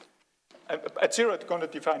 At 0, it's going to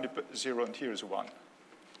define it 0, and here is 1.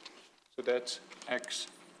 So that's x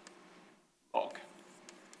log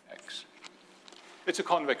x. It's a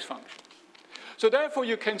convex function. So therefore,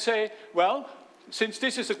 you can say, well, since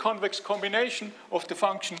this is a convex combination of the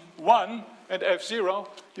function 1 and f0,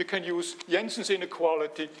 you can use Jensen's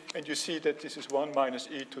inequality, and you see that this is 1 minus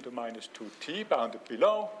e to the minus 2t, bounded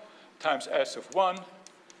below, times s of 1,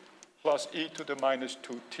 plus e to the minus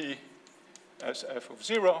 2t as f of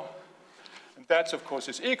 0. And that, of course,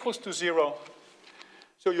 is equals to 0.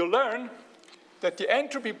 So you learn that the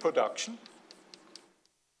entropy production,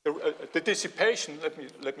 the dissipation,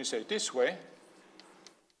 let me say it this way,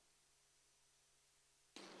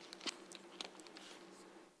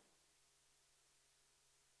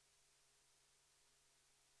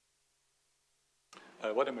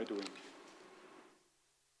 what am I doing?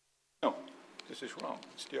 No, this is wrong.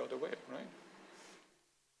 It's the other way, right?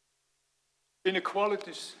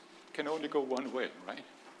 Inequalities can only go one way, right?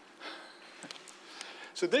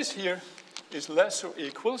 So this here is less or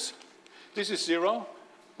equals. This is 0,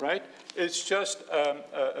 right? It's just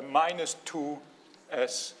a minus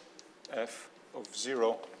 2s f of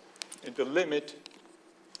 0 in the limit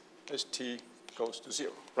as t goes to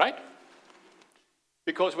 0, right?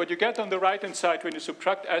 Because what you get on the right-hand side, when you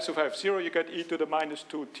subtract s of f0, you get e to the minus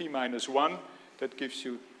 2t minus 1. That gives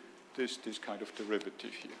you this kind of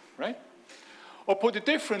derivative here, right? Or put it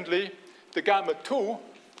differently, the gamma 2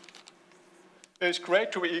 is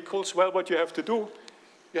greater or equals, well, what you have to do,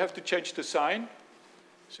 you have to change the sign.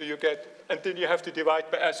 So you get, and then you have to divide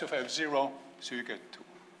by s of f0, so you get 2.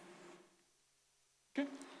 Okay?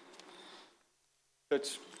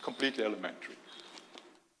 That's completely elementary.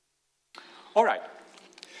 All right.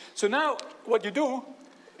 So now, what you do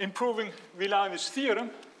in proving Villani's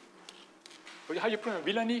theorem, how you pronounce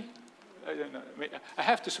it? Villani? I don't know. I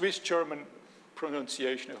have the Swiss-German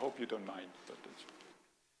pronunciation. I hope you don't mind. But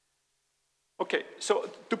okay, so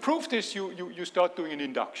to prove this, you start doing an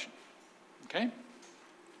induction. Okay?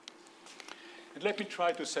 And let me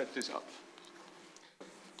try to set this up.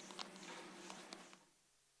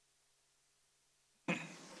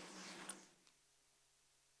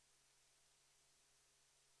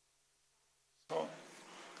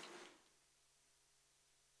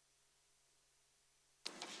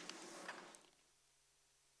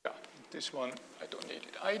 This one, I don't need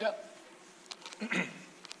it either.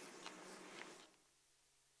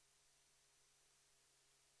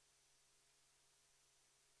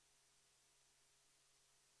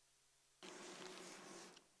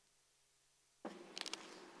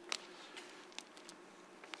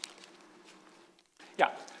 Yeah,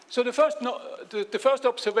 so the first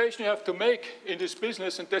observation you have to make in this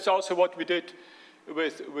business, and that's also what we did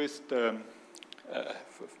with the,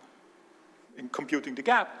 in computing the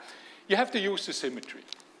gap, you have to use the symmetry.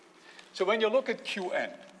 So when you look at Qn,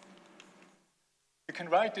 you can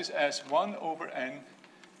write this as 1 over n,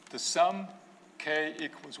 the sum k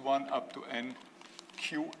equals 1 up to n,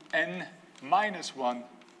 Qn minus 1,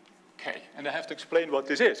 k. And I have to explain what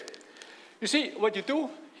this is. You see, what you do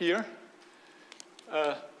here,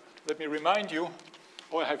 let me remind you,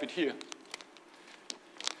 I have it here.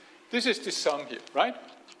 This is the sum here, right?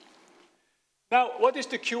 Now, what is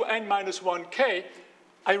the Qn minus 1k?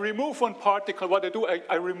 I remove one particle. What I do,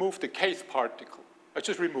 I remove the kth particle. I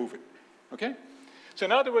just remove it, okay? So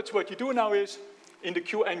in other words, what you do now is, in the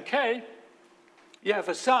Qnk, you have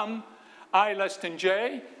a sum I less than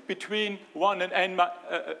j between 1 and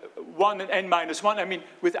n minus 1, I mean,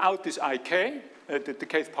 without this ik, the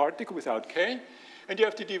kth particle without k, and you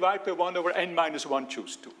have to divide by 1 over n minus 1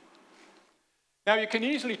 choose 2. Now you can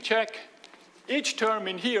easily check each term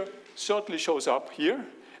in here certainly shows up here,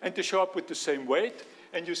 and they show up with the same weight,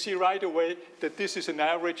 and you see right away that this is an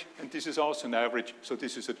average, and this is also an average, so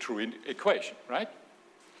this is a true equation, right?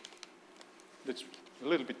 That's a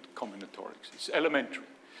little bit combinatorics. It's elementary.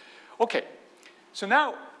 Okay, so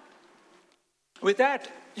now, with that,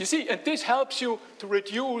 you see, and this helps you to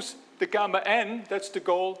reduce the gamma n, that's the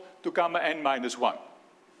goal, to gamma n minus 1.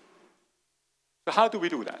 So how do we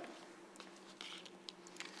do that?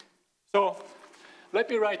 So let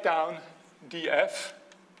me write down df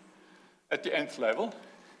at the nth level,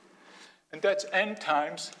 and that's n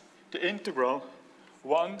times the integral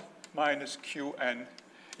 1 minus qn.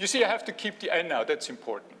 You see, I have to keep the n now, that's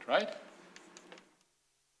important, right?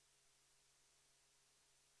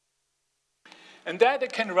 And that I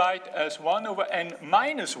can write as 1 over n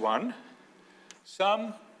minus 1,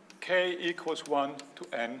 sum k equals 1 to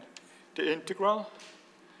n, the integral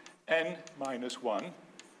n minus 1,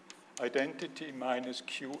 identity minus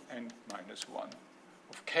qn minus 1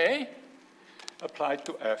 of k applied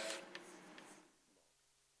to f.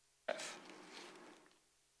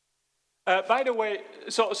 By the way,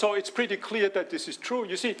 so it's pretty clear that this is true.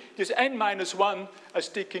 You see, this n minus 1 I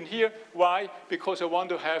stick in here. Why? Because I want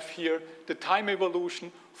to have here the time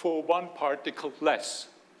evolution for one particle less.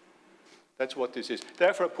 That's what this is.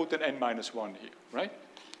 Therefore, I put an n minus 1 here, right?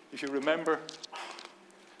 If you remember,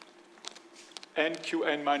 n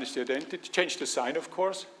qn minus the identity, change the sign, of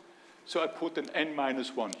course. So I put an n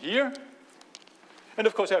minus 1 here. And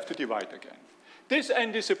of course, I have to divide again. This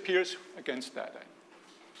n disappears against that n.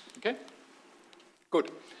 Okay? Good.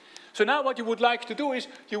 So now what you would like to do is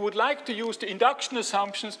you would like to use the induction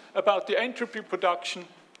assumptions about the entropy production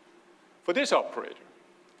for this operator.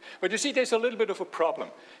 But you see, there's a little bit of a problem.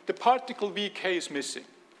 The particle Vk is missing.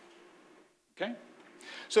 Okay?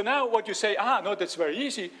 So now what you say, no, that's very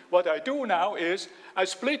easy. What I do now is I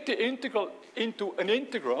split the integral into an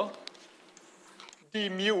integral d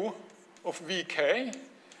mu of Vk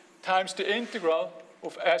times the integral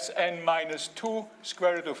of Sn minus 2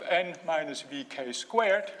 square root of n minus Vk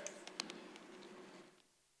squared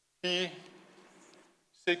d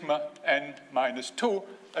sigma n minus 2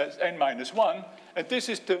 as n minus 1. And this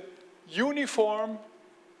is the uniform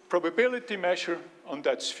probability measure on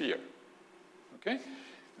that sphere. Okay?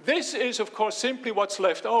 This is, of course, simply what's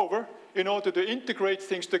left over in order to integrate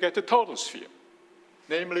things to get the total sphere,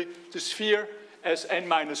 namely the sphere as n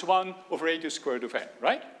minus 1 of radius squared of n,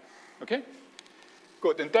 right? Okay?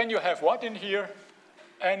 Good, and then you have what in here?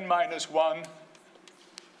 N minus 1,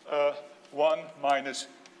 1 minus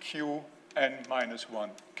q n minus 1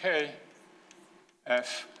 k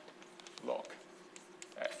f log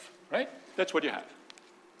f, right? That's what you have.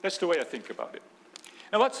 That's the way I think about it.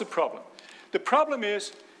 Now what's the problem? The problem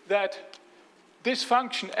is that this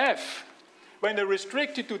function f, when they're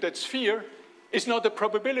restricted to that sphere, is not a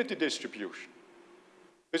probability distribution.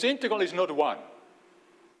 This integral is not 1.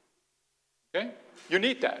 Okay? You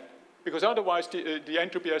need that, because otherwise the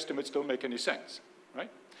entropy estimates don't make any sense, right?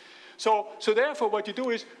 So therefore, what you do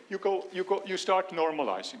is you start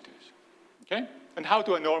normalizing this, okay? And how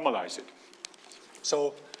do I normalize it?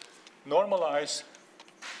 So normalize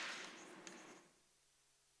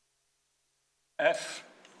f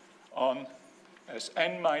on as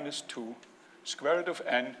n minus 2 square root of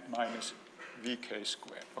n minus Vk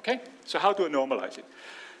squared, okay? So how do I normalize it?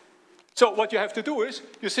 So what you have to do is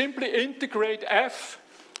you simply integrate f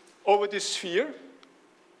over this sphere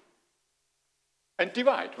and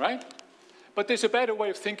divide, right? But there's a better way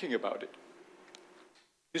of thinking about it.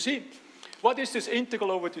 You see, what is this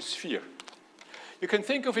integral over this sphere? You can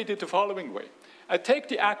think of it in the following way. I take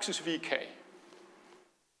the axis Vk.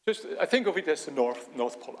 I think of it as the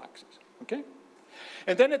north pole axis, okay?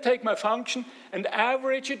 And then I take my function and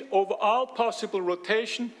average it over all possible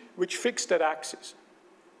rotation which fix that axis.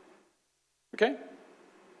 Okay?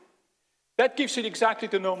 That gives it exactly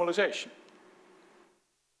the normalization.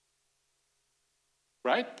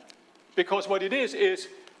 Right? Because what it is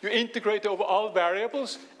you integrate over all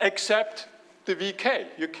variables except the Vk.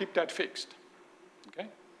 You keep that fixed. Okay?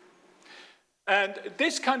 And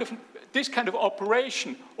this kind of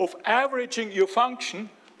operation of averaging your function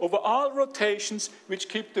over all rotations which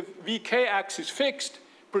keep the VK axis fixed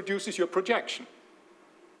produces your projection.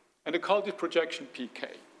 And I call this projection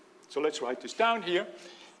PK. So let's write this down here.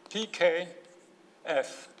 PKF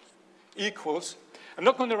equals, I'm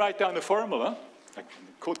not going to write down the formula. I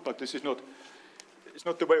could, but this is not, it's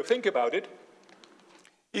not the way to think about it.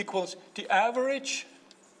 Equals the average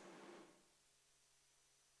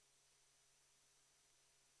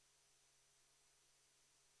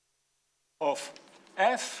of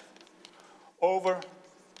F over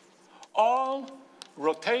all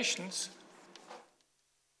rotations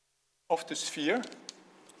of the sphere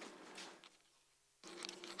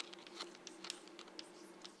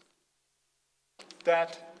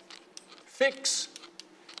that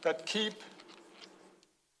keep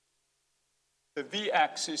the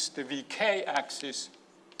V-axis, the VK axis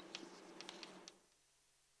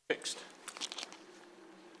fixed.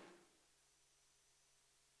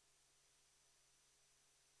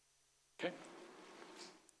 Okay.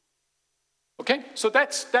 Okay, so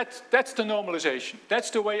that's the normalization.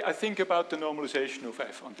 That's the way I think about the normalization of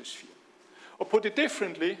F on the sphere. Or put it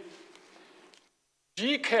differently,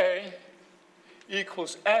 GK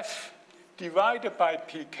equals F divided by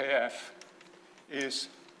PKF is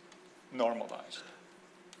normalized.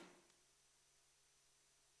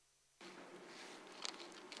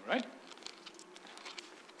 All right?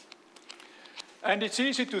 And it's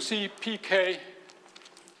easy to see PK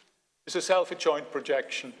is a self-adjoint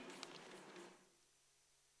projection.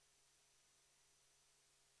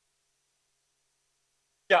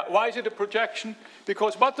 Yeah, why is it a projection?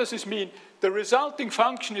 Because what does this mean? The resulting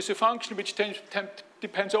function is a function which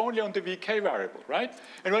depends only on the VK variable, right?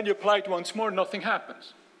 And when you apply it once more, nothing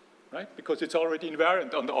happens, right? Because it's already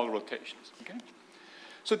invariant under all rotations, okay?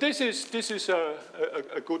 So this is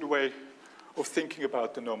a good way of thinking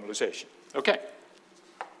about the normalization. Okay,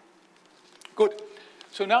 good.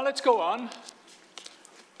 So now let's go on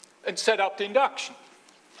and set up the induction.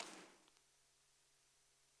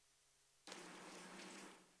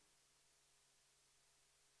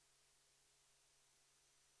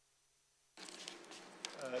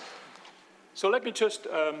 So let me just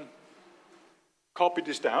copy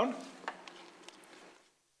this down.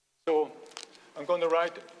 So I'm going to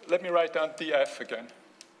let me write down df again.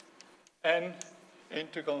 N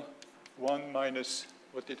integral 1 minus,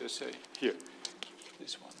 what did I say? Here,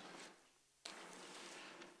 this one.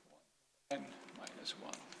 N minus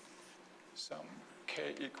 1. Sum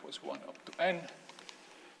k equals 1 up to n. And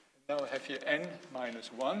now I have here n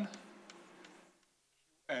minus 1.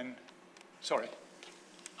 N, sorry.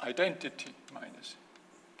 Identity minus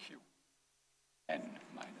q n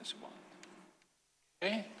minus 1.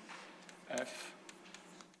 Okay, f.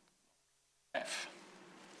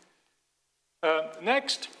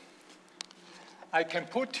 Next, I can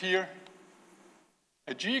put here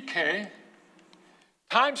a gk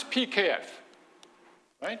times pkf,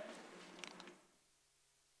 right?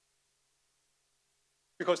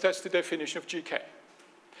 Because that's the definition of gk.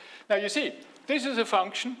 Now you see, this is a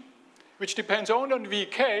function which depends only on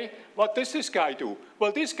VK. What does this guy do?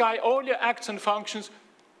 Well, this guy only acts on functions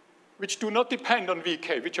which do not depend on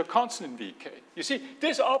VK, which are constant in VK. You see,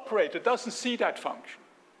 this operator doesn't see that function.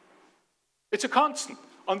 It's a constant.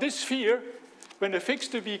 On this sphere, when I fix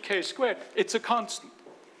the VK squared, it's a constant.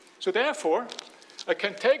 So therefore, I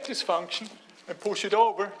can take this function and push it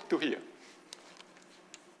over to here.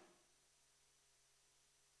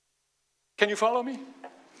 Can you follow me?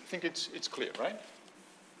 I think it's clear, right?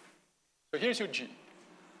 So here's your G.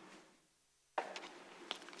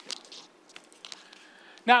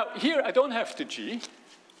 Now, here I don't have the G,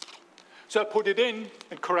 so I put it in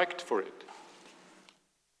and correct for it.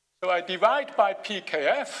 So I divide by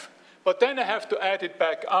PKF, but then I have to add it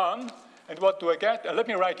back on, and what do I get? And let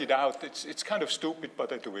me write it out. It's kind of stupid,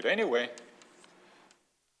 but I do it anyway.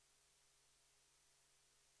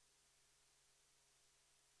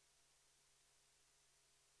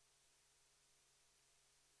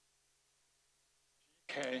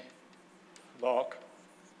 K log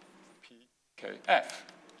PKF,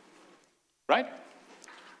 right?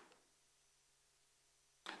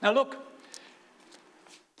 Now look,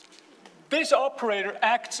 this operator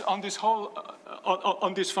acts on this whole,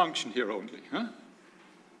 on this function here only. Huh?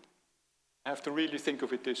 I have to really think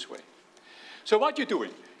of it this way. So what you're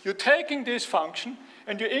doing, you're taking this function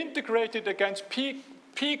and you integrate it against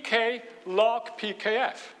PK log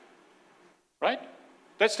PKF, right?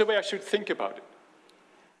 That's the way I should think about it.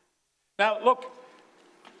 Now, look,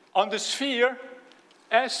 on the sphere,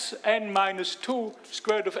 Sn minus 2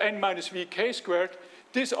 squared of n minus vk squared,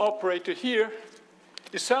 this operator here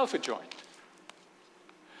is self-adjoint.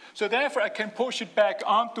 So therefore, I can push it back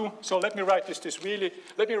onto, so let me write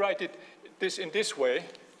this in this way,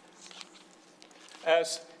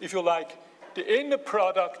 as, if you like, the inner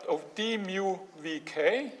product of d mu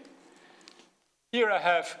vk. Here I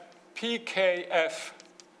have pkf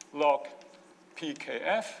log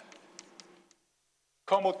pkf,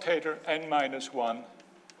 commutator n minus 1,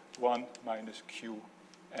 1 minus q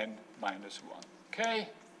n minus 1, k,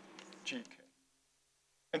 gk.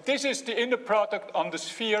 And this is the inner product on the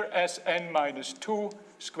sphere as n minus 2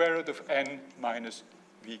 square root of n minus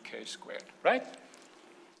vk squared, right?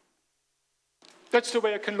 That's the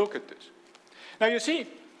way I can look at this. Now you see,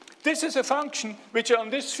 this is a function which on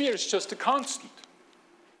this sphere is just a constant.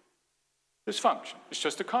 This function is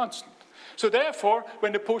just a constant. So therefore,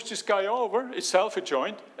 when I push this guy over, it's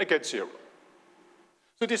self-adjoint, I get 0.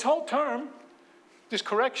 So this whole term, this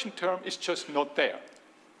correction term, is just not there.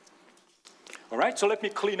 All right, so let me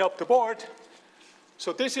clean up the board.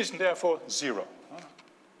 So this is therefore 0.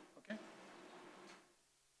 Okay?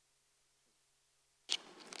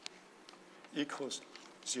 Equals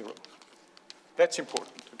 0. That's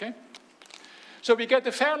important, okay? So we get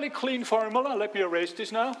a fairly clean formula. Let me erase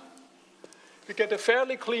this now. We get a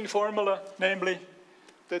fairly clean formula, namely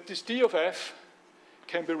that this d of f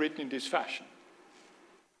can be written in this fashion.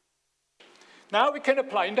 Now we can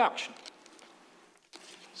apply induction.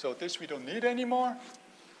 So this we don't need anymore.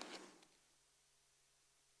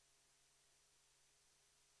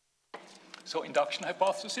 So induction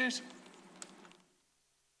hypothesis.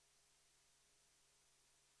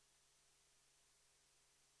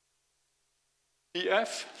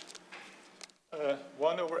 df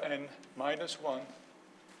 1 over n minus 1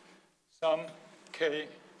 sum k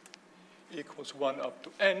equals 1 up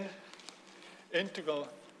to n integral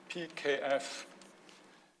pkf.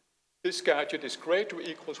 This gadget is greater or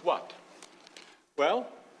equals what? Well,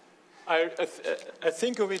 I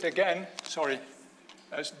think of it again,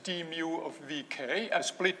 as d mu of vk. I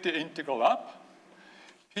split the integral up.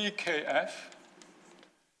 pkf.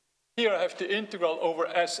 Here I have the integral over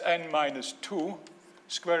Sn minus 2,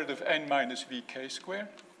 square root of n minus vk squared.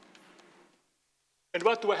 And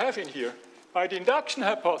what do I have in here? By the induction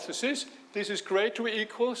hypothesis, this is greater or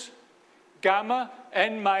equals gamma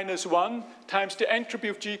n minus 1 times the entropy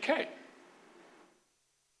of gk.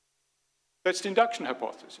 That's the induction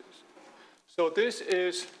hypothesis. So this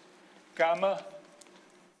is gamma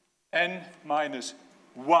n minus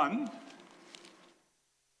 1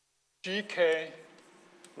 gk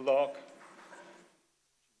log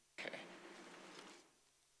k.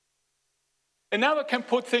 And now I can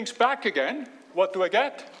put things back again. What do I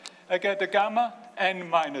get? I get a gamma n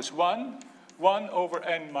minus 1, 1 over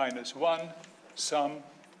n minus 1, sum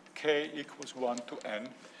k equals 1 to n.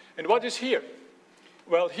 And what is here?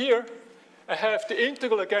 Well, here I have the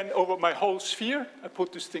integral again over my whole sphere. I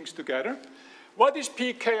put these things together. What is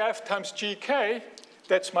pkf times gk?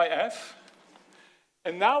 That's my f.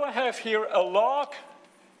 And now I have here a log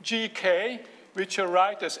gk, which I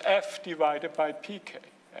write as f divided by pkf.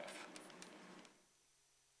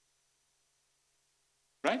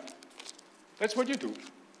 Right? That's what you do.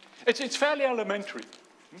 It's fairly elementary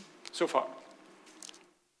so far.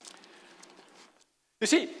 You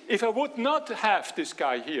see, if I would not have this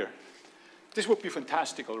guy here, this would be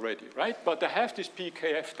fantastic already, right? But I have this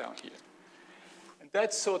pkf down here. And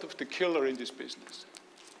that's sort of the killer in this business.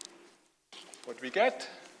 What we get?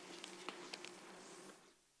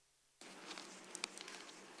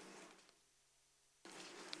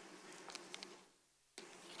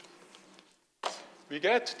 We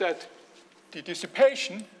get that the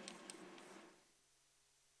dissipation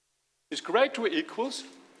is greater or equals.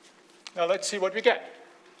 Now let's see what we get.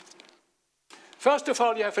 First of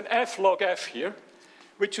all, you have an f log f here,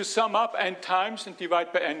 which you sum up n times and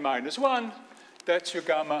divide by n minus 1. That's your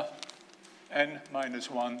gamma n minus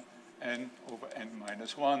 1 n over n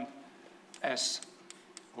minus 1 s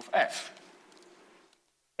of f.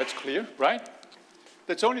 That's clear, right?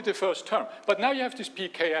 That's only the first term. But now you have these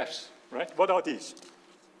pkfs, right? What are these?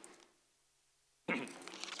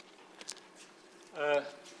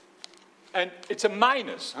 And it's a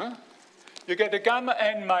minus. Huh? You get a gamma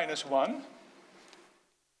n minus 1.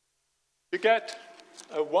 You get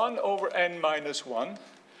a 1 over n minus 1.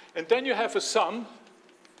 And then you have a sum,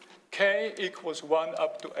 k equals 1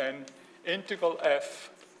 up to n, integral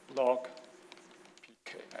f log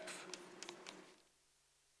pkf.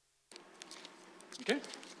 Okay?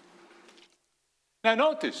 Now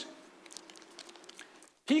notice,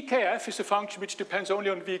 pkf is a function which depends only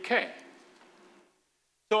on vk.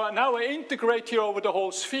 So now I integrate here over the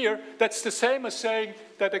whole sphere. That's the same as saying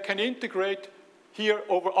that I can integrate here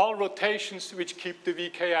over all rotations which keep the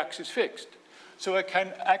vk axis fixed. So I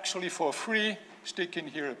can actually, for free, stick in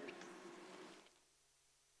here.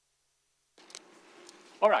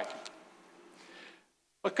 All right.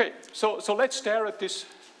 Okay, so let's stare at this.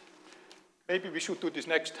 Maybe we should do this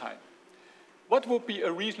next time. What would be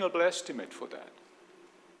a reasonable estimate for that?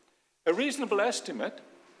 A reasonable estimate,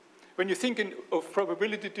 when you're thinking of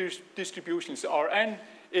probability distributions, Rn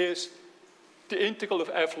is the integral of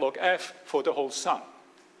f log f for the whole sum.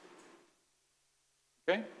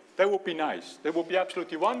 Okay? That would be nice. That would be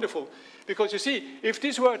absolutely wonderful. Because you see, if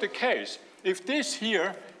this were the case, if this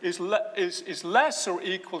here is less or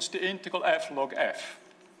equals the integral f log f,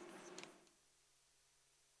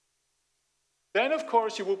 then, of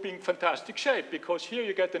course, you would be in fantastic shape, because here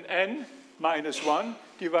you get an n minus 1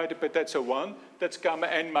 divided by, that's a 1, that's gamma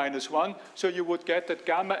n minus 1. So you would get that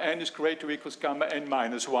gamma n is greater or equals gamma n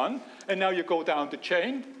minus 1. And now you go down the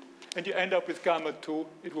chain, and you end up with gamma 2,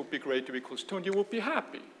 it would be greater or equals 2, and you would be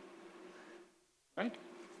happy. Right?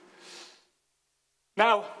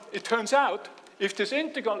 Now, it turns out, if this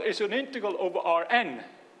integral is an integral over Rn,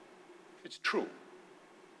 it's true.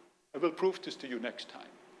 I will prove this to you next time.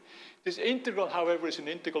 This integral, however, is an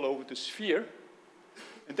integral over the sphere,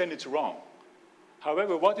 and then it's wrong.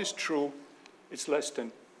 However, what is true, it's less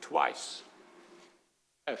than twice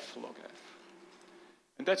f log f.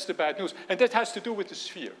 And that's the bad news. And that has to do with the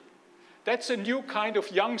sphere. That's a new kind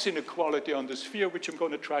of Young's inequality on the sphere, which I'm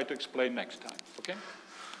going to try to explain next time, okay?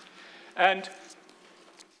 And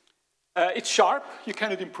it's sharp. You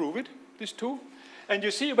cannot improve it, this 2. And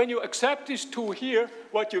you see, when you accept this 2 here,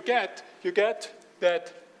 what you get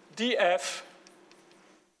that df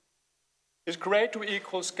is greater or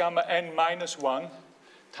equals gamma n minus 1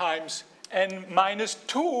 times n minus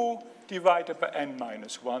 2 divided by n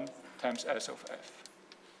minus 1 times s of f.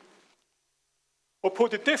 Or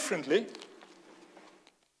put it differently,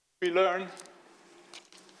 we learn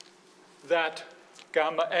that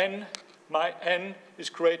gamma n is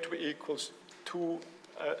greater or equals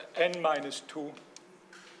n minus 2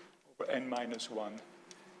 over n minus 1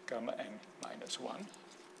 gamma n minus 1.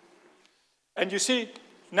 And you see,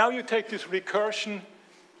 now you take this recursion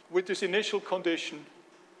with this initial condition,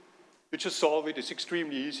 you just solve it, it's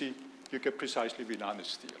extremely easy, you get precisely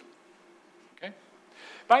Villani's theorem. Okay?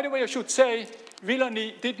 By the way, I should say,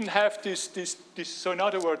 Villani didn't have this, so in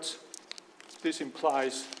other words, this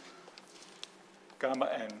implies gamma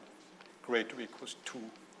n greater or equals 2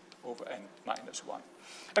 over n minus 1.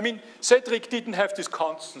 I mean, Cedric didn't have this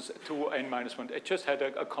constant 2 n minus 1, it just had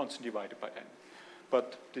a constant divided by n.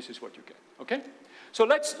 But this is what you get, okay? So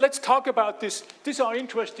let's talk about this. These are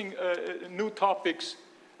interesting new topics.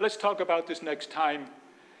 Let's talk about this next time.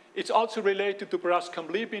 It's also related to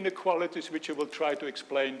Brascom-Lieb inequalities, which I will try to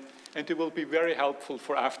explain, and it will be very helpful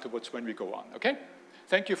for afterwards when we go on, okay?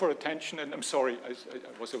 Thank you for attention, and I'm sorry I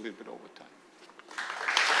was a little bit over time.